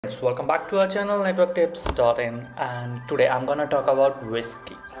Welcome back to our channel Networktips.in, and today I'm gonna talk about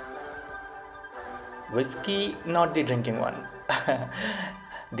whiskey. Whiskey, not the drinking one.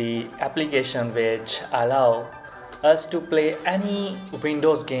 The application which allow us to play any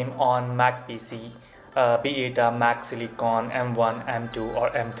Windows game on Mac PC, be it a Mac Silicon M1, M2 or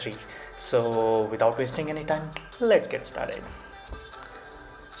M3. So without wasting any time, let's get started.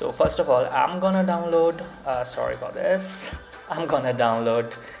 So first of all, I'm gonna download, sorry for this, I'm gonna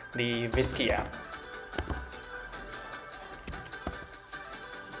download the Whiskey app.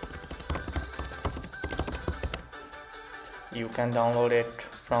 You can download it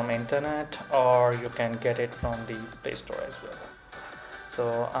from internet or you can get it from the Play Store as well.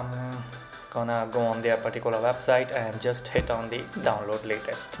 So I'm gonna go on their particular website and just hit on the download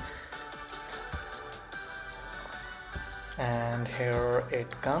latest. And here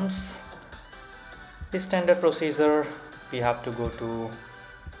it comes. The standard procedure, we have to go to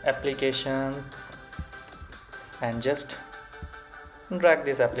applications and just drag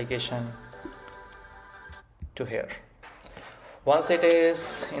this application to here. Once it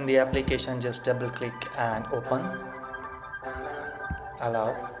is in the application, just double click and open,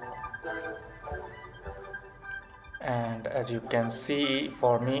 allow, and as you can see,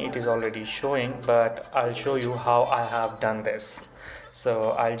 for me it is already showing, but I'll show you how I have done this.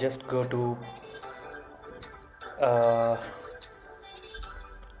 So I'll just go to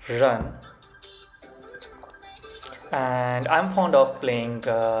run, and I'm fond of playing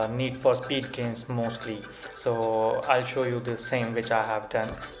Need for Speed games mostly, so I'll show you the same which I have done.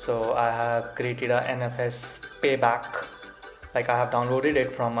 So I have created a NFS payback, like I have downloaded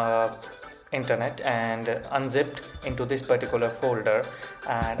it from internet and unzipped into this particular folder,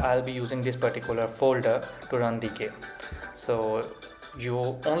 and I'll be using this particular folder to run the game. So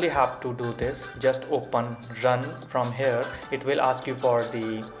you only have to do this, just open run from here. It will ask you for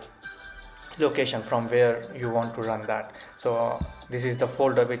the location from where you want to run that. So this is the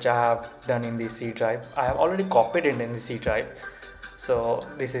folder which I have done in the C drive. I have already copied it in the C drive, so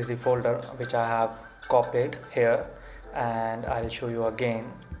this is the folder which I have copied here, and I'll show you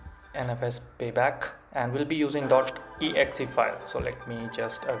again NFS payback, and we'll be using .exe file. So let me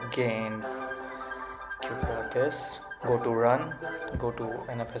just again queue for this, go to run, go to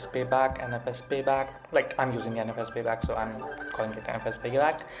NFS payback, like I'm using NFS payback, so I'm calling it NFS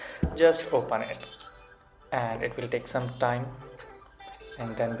payback. Just open it, and it will take some time,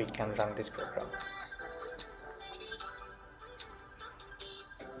 and then we can run this program.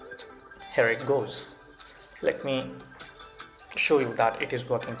 Here it goes. Let me show you that it is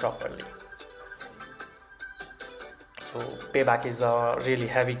working properly. So payback is a really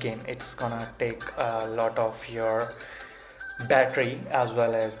heavy game. It's gonna take a lot of your battery as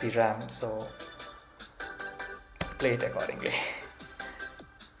well as the RAM, so play it accordingly.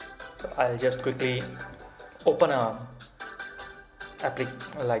 So I'll just quickly open a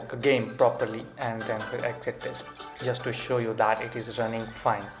game properly and then we'll exit this, just to show you that it is running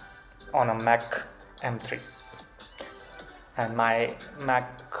fine on a Mac M3, and my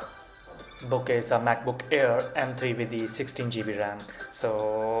MacBook is a MacBook Air M3 with the 16 GB RAM.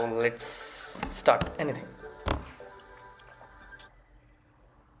 So let's start anything.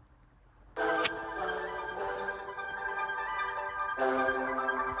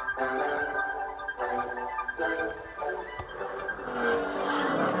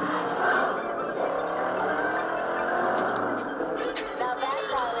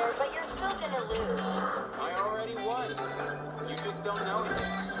 Don't know it.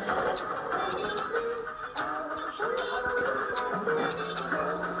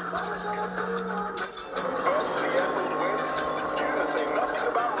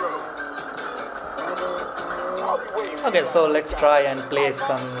 Okay, so let's try and play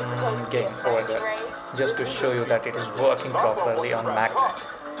some game over there, just to show you that it is working properly on Mac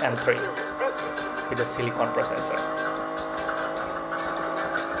M3 with a silicon processor.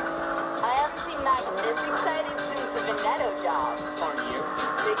 I haven't seen Mac this excited since the Veneto job. Aren't you?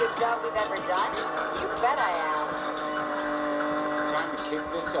 Biggest job we've ever done? You bet I am. Time to kick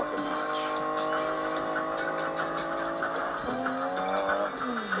this up a notch.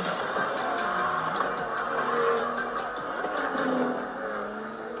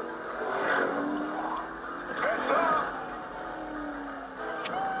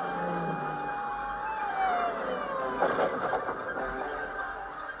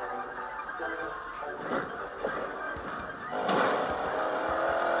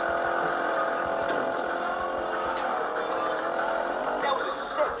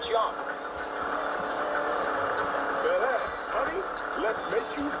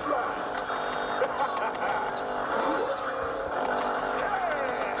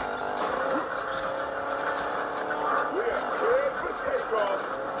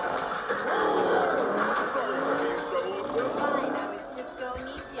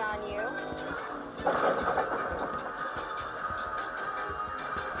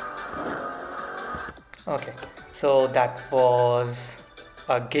 Okay, so that was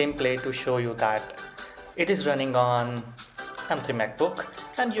a gameplay to show you that it is running on M3 MacBook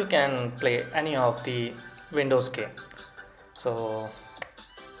and you can play any of the Windows game. So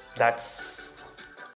that's